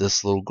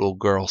this little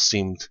girl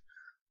seemed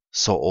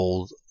so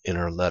old in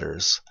her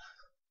letters,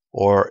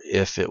 or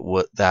if it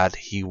was that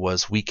he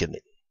was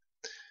weakening.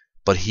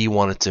 But he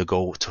wanted to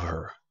go to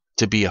her,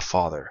 to be a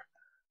father.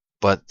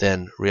 But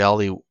then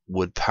reality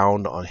would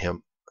pound on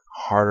him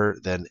harder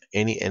than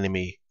any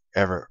enemy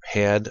ever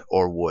had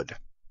or would.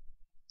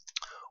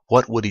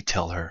 What would he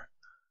tell her?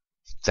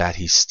 That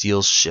he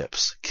steals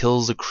ships,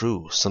 kills the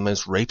crew,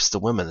 sometimes rapes the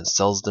women and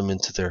sells them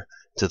into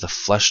the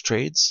flesh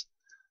trades?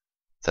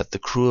 That the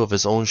crew of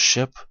his own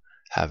ship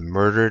have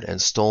murdered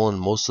and stolen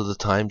most of the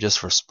time just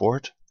for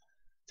sport?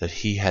 That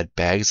he had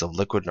bags of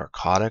liquid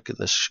narcotic in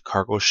the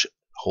cargo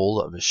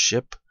hold of his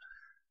ship?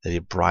 That he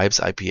bribes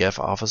IPF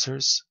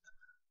officers?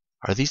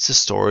 Are these the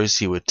stories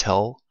he would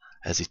tell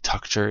as he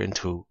tucked her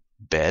into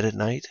bed at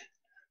night?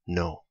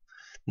 No,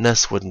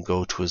 Ness wouldn't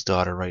go to his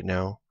daughter right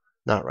now.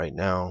 Not right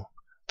now.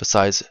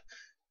 Besides,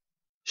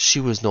 she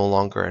was no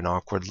longer an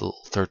awkward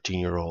little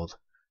 13-year-old.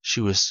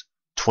 She was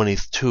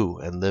 22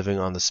 and living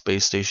on the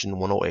space station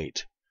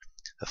 108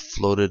 that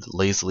floated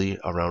lazily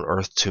around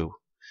Earth 2.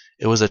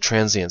 It was a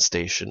transient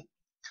station.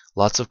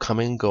 Lots of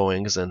coming and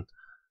goings, and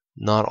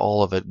not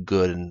all of it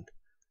good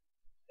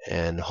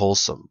and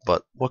wholesome.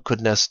 But what could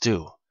Ness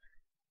do?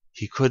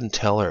 He couldn't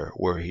tell her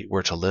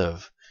where to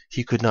live.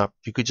 He could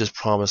just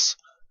promise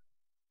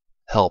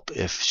help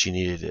if she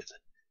needed it.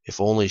 If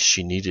only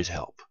she needed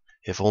help.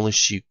 If only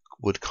she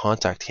would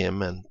contact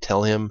him and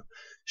tell him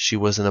she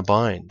was in a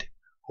bind,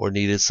 or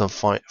needed some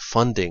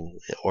funding,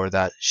 or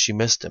that she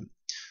missed him.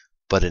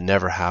 But it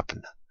never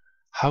happened.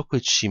 How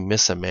could she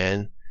miss a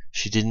man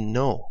she didn't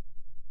know,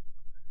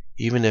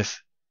 even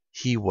if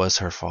he was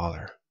her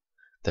father?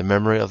 The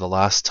memory of the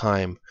last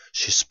time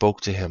she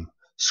spoke to him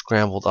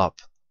scrambled up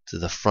to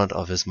the front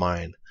of his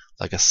mind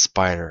like a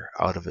spider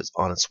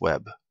on its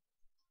web.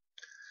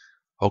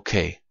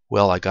 Okay,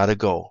 well, I gotta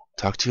go.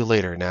 Talk to you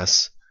later,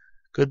 Ness.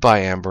 Goodbye,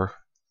 Amber.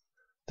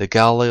 The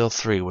Galileo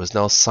 3 was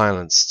now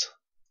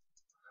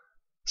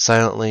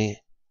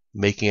silently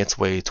making its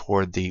way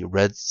toward the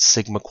red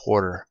Sigma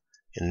quarter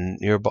in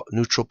the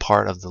neutral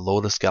part of the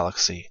Lotus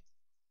galaxy.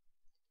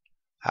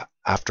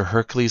 After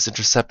Hercules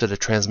intercepted a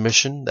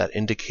transmission that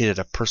indicated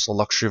a personal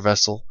luxury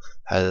vessel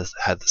had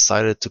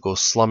decided to go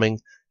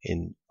slumming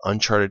in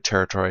uncharted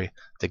territory,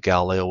 the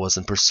Galileo was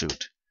in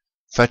pursuit.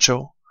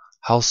 Fetcho,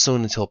 how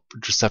soon until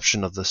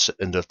interception of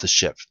the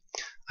ship?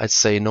 I'd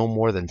say no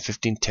more than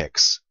 15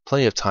 ticks.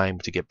 Plenty of time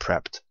to get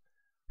prepped.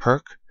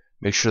 Herc,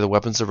 make sure the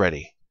weapons are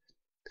ready.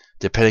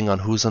 Depending on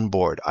who's on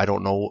board, I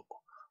don't know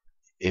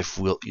if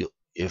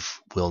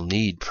we'll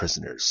need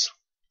prisoners.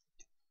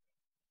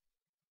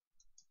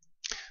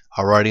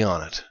 Already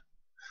on it.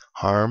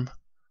 Harm,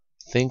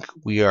 Think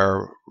we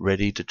are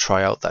ready to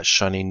try out that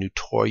shiny new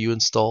toy you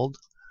installed?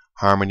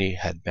 Harmony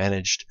had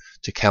managed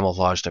to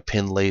camouflage the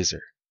pin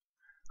laser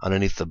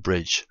underneath the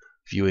bridge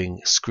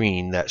viewing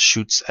screen that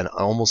shoots an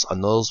almost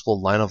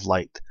unnoticeable line of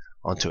light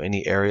onto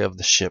any area of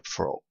the ship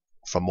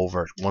from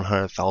over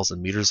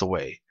 100,000 meters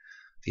away.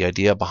 The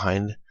idea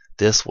behind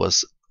this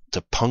was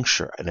to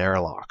puncture an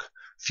airlock,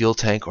 fuel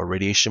tank, or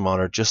radiation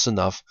monitor just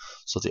enough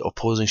so the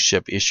opposing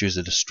ship issues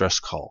a distress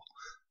call.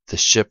 The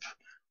ship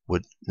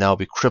would now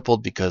be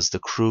crippled because the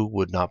crew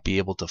would not be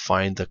able to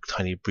find the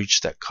tiny breach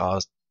that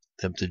caused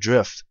them to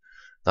drift.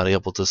 Not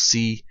able to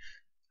see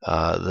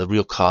the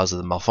real cause of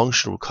the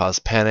malfunction would cause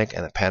panic,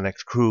 and the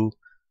panicked crew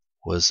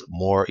was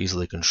more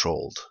easily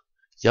controlled.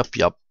 Yup,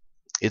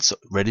 it's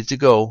ready to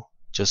go.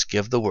 Just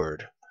give the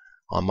word.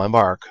 On my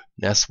mark,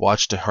 Ness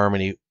watched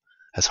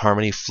as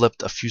Harmony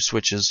flipped a few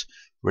switches,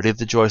 readied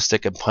the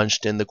joystick, and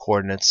punched in the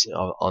coordinates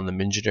on the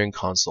engineering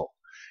console.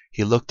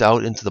 He looked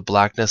out into the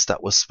blackness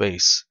that was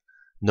space,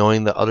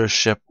 knowing the other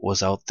ship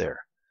was out there.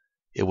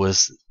 It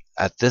was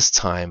at this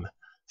time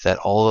that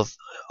all of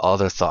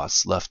other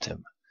thoughts left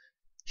him.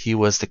 He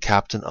was the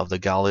captain of the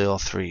Galileo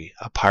 3,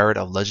 a pirate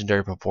of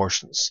legendary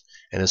proportions,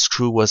 and his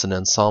crew was an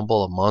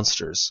ensemble of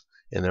monsters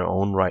in their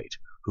own right,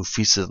 who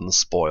feasted on the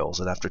spoils,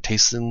 and after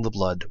tasting the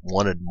blood,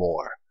 wanted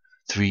more.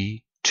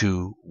 3,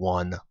 2,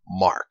 1,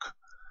 mark.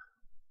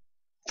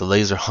 The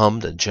laser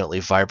hummed and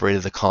gently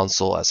vibrated the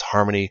console as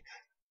Harmony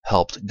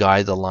helped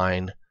guide the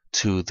line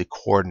to the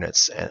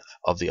coordinates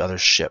of the other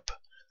ship.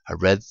 A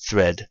red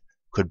thread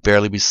could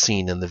barely be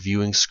seen in the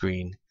viewing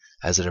screen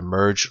as it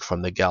emerged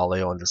from the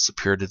Galileo and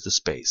disappeared into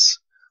space.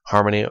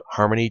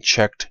 Harmony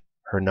checked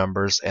her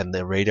numbers, and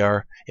the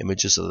radar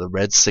images of the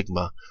red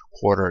Sigma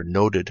quarter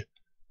noted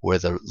where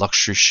the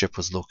luxury ship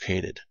was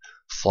located.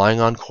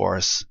 Flying on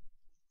course,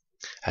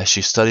 as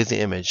she studied the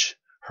image,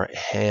 her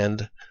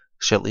hand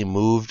gently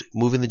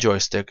moving the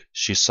joystick,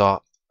 she saw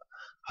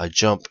a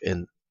jump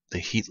in the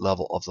heat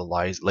level of the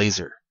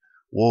laser.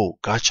 Whoa,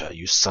 gotcha,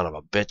 you son of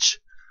a bitch.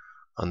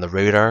 On the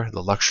radar,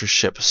 the luxury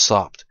ship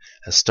stopped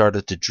and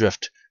started to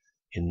drift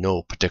in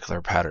no particular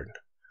pattern.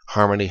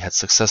 Harmony had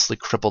successfully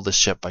crippled the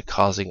ship by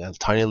causing a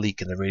tiny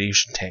leak in the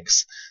radiation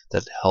tanks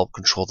that helped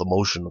control the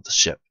motion of the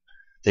ship.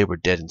 They were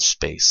dead in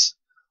space.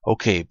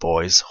 Okay,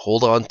 boys,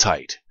 hold on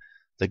tight.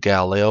 The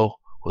Galileo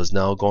was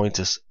now going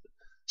to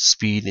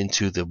speed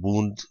into the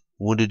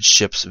wounded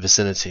ship's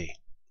vicinity,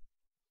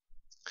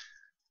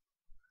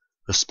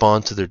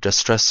 respond to their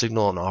distress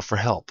signal and offer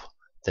help,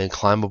 then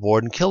climb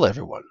aboard and kill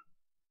everyone.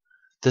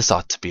 This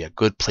ought to be a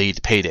good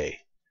payday.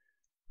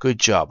 Good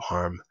job,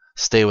 Harm.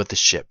 Stay with the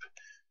ship.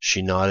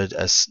 She nodded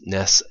as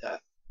Ness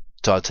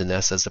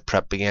as the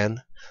prep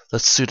began.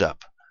 Let's suit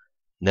up.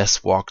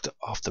 Ness walked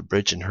off the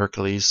bridge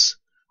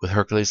with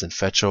Hercules and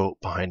Fetcho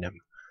behind him.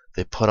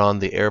 They put on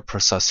the air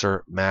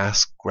processor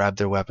mask, grabbed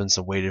their weapons,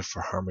 and waited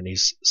for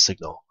Harmony's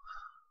signal.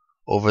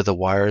 Over the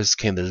wires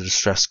came the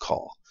distress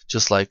call,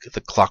 just like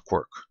the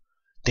clockwork.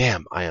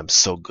 Damn, I am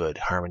so good,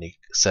 Harmony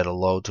said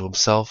aloud to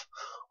himself.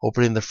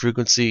 Opening the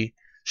frequency,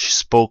 she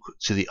spoke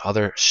to the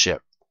other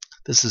ship.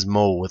 This is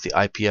Mo with the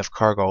IPF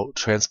Cargo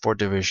Transport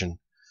Division.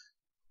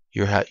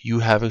 You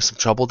having some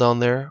trouble down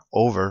there?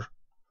 Over.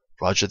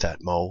 Roger that,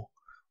 Mo.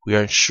 We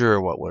aren't sure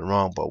what went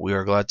wrong, but we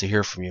are glad to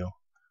hear from you.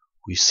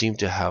 We seem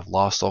to have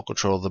lost all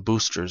control of the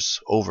boosters.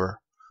 Over.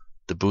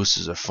 The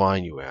boosters are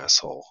fine, you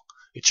asshole.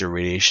 It's your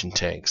radiation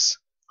tanks,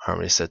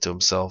 Harmony said to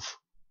himself.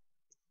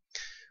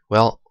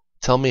 Well,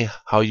 tell me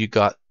how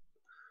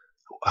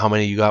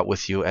many you got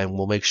with you, and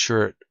we'll make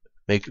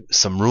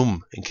some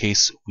room in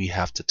case we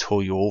have to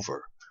tow you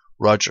over.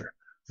 Roger.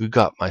 We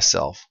got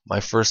myself, my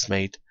first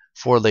mate,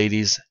 4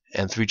 ladies,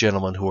 and 3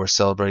 gentlemen who are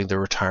celebrating their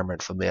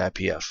retirement from the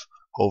IPF.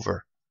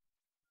 Over.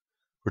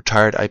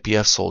 Retired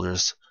IPF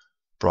soldiers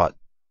brought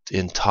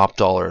in top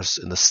dollars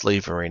in the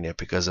slave arena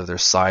because of their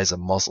size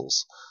and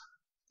muscles,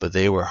 but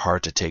they were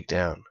hard to take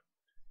down.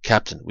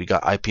 Captain, we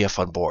got IPF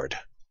on board.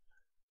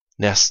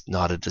 Ness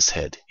nodded his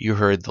head. You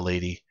heard the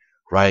lady.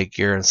 Riot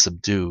gear and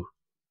subdue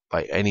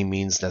by any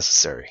means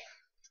necessary.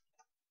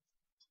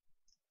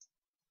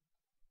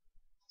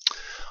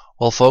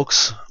 Well,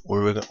 folks,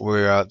 we're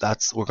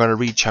going to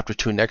read chapter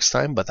 2 next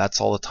time, but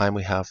that's all the time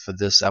we have for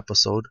this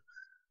episode.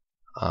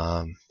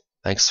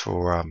 Thanks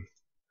for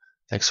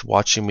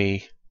watching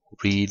me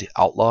read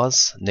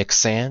Outlaws, Nick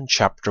Sand,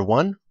 chapter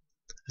 1.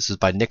 This is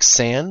by Nick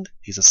Sand.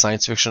 He's a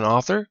science fiction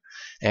author,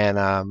 and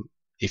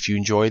if you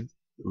enjoyed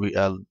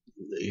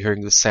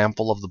hearing the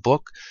sample of the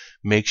book,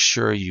 make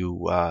sure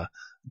you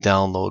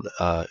download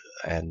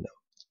and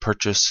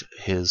purchase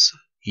his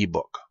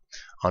ebook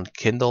on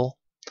Kindle,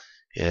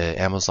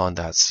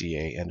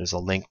 Amazon.ca, and there's a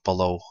link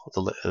below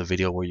the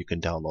video where you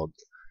can download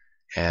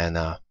and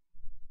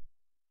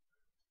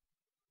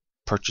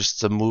purchase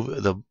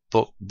the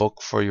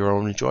book for your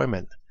own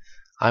enjoyment.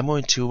 I'm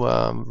going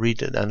to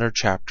read another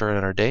chapter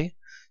in our day,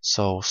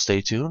 so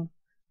stay tuned.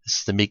 This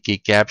is the Meat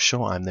Geek Gab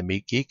Show. I'm the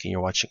Meat Geek, and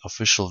you're watching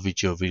official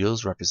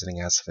videos representing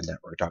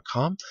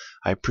AsFNetwork.com.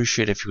 I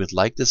appreciate if you would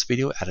like this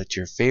video, add it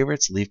to your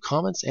favorites, leave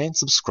comments, and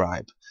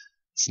subscribe.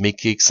 It's Meat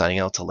Geek signing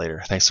out till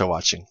later. Thanks for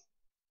watching.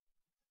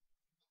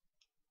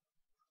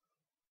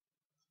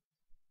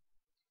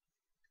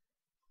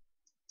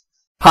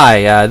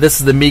 Hi, this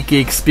is the Meat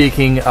Geek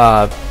speaking,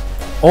 owner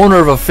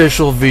of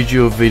Official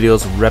Video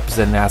Videos,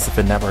 representing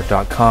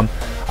AssetFitNetwork.com.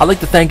 I'd like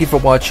to thank you for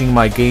watching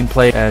my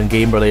gameplay and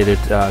game-related,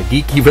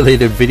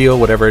 geeky-related video,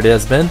 whatever it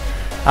has been.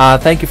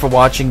 Thank you for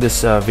watching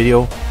this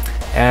video,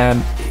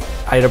 and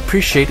I'd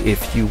appreciate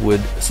if you would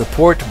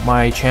support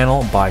my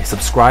channel by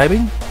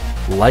subscribing,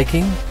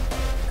 liking,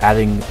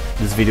 adding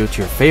this video to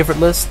your favorite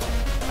list,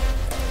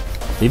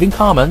 leaving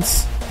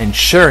comments, and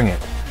sharing it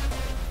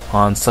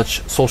on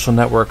such social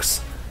networks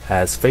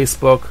as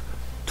Facebook,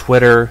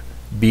 Twitter,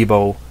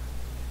 Bebo,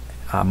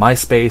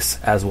 MySpace,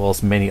 as well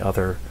as many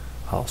other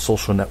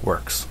social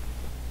networks.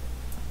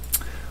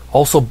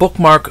 Also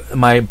bookmark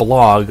my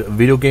blog,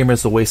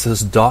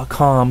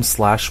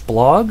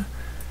 videogamersoasis.com/blog,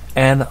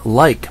 and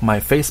like my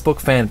Facebook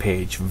fan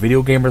page,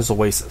 Video Gamers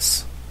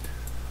Oasis.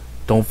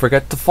 Don't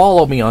forget to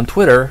follow me on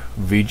Twitter,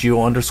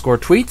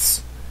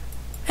 VGO_tweets,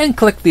 and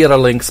click the other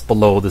links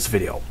below this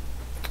video.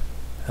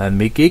 And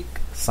Meat Geek,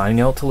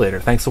 signing out till later.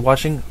 Thanks for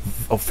watching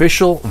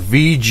Official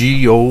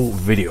VGO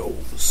Video.